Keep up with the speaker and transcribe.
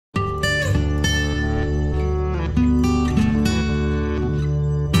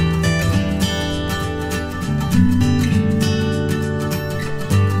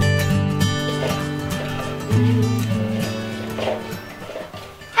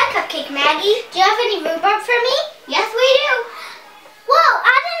Maggie, do you have any rhubarb for me? Yes, we do. Whoa,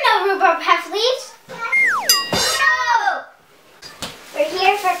 I didn't know rhubarb has leaves. No! We're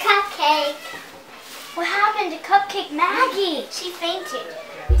here for Cupcake. What happened to Cupcake Maggie? She fainted.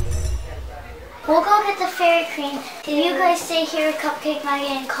 We'll go get the fairy cream. You guys stay here with Cupcake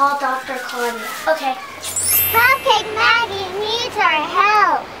Maggie and call Dr. Claudia. Okay. Cupcake Maggie needs our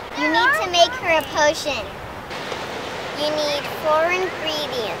help. You need to make her a potion. You need 4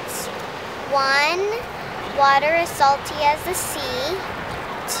 ingredients. 1, water as salty as the sea.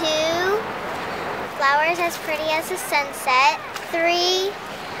 2, flowers as pretty as the sunset. 3,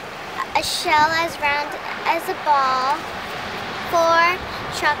 a shell as round as a ball. 4,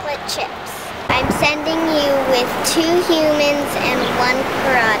 chocolate chips. I'm sending you with 2 humans and 1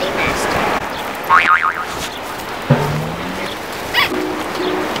 karate master.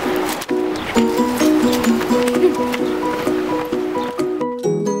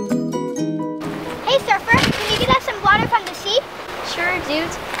 Hey surfer, can you get us some water from the sea? Sure, dude.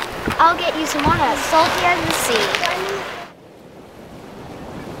 I'll get you some water as salty as the sea.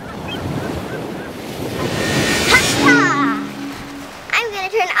 Ha-ha! I'm gonna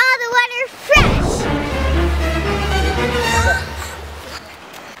turn all the water fresh!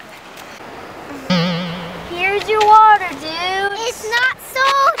 Here's your water, dude. It's not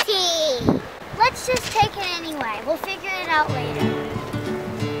salty! Let's just take it anyway. We'll figure it out later.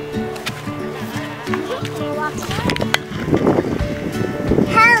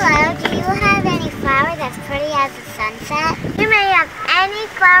 Hello, do you have any flower that's pretty as the sunset? You may have any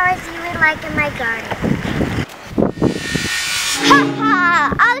flowers you would like in my garden. Ha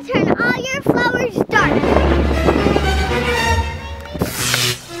ha! I'll turn all your flowers dark.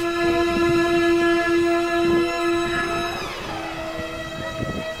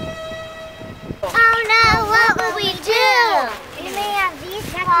 Oh no, what will we do? You may have these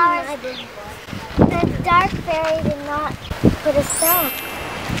flowers. The dark fairy did not put us back.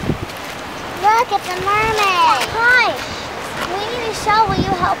 Look, it's a mermaid. Hi. We need a shell. Will you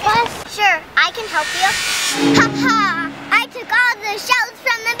help us? Sure, I can help you. Ha ha! I took all the shells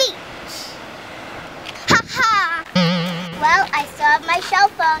from the beach. Ha ha! Well, I still have my shell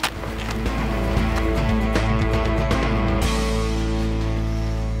phone.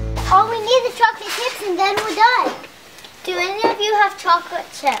 All we need is chocolate chips and then we're done. Do any of you have chocolate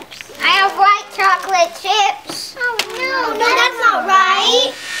chips? I have white chocolate chips. Oh no, that's not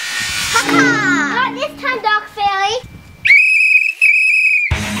right. Ha ha! Not this time, Doc Fairy.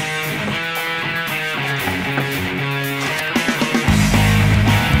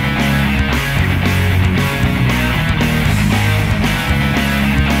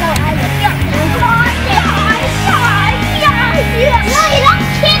 No, you're not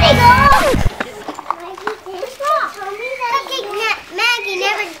kidding! What's wrong? Maggie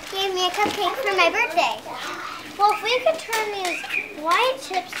never gave me a cupcake for my birthday. Well, if we could turn these white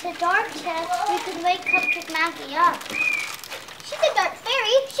chips to dark chips, we could wake Cupcake Maggie up. She's a dark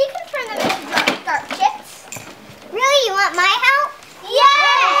fairy. She can turn them into dark chips. Really? You want my help? Yes!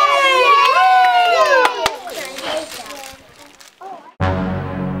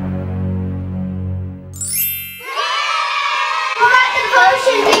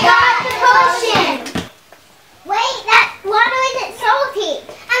 We got the potion! Wait, that water isn't salty.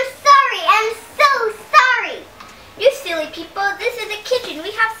 I'm sorry, I'm so sorry. You silly people, this is a kitchen.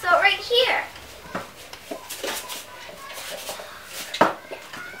 We have salt right here.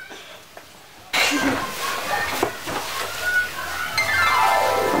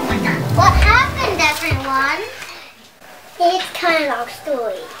 What happened, everyone? It's kind of a long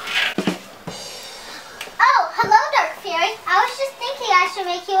story. Oh, hello, Dark Fairy. I was just thinking I should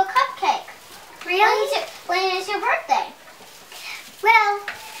make you a cupcake. Really? When is your birthday?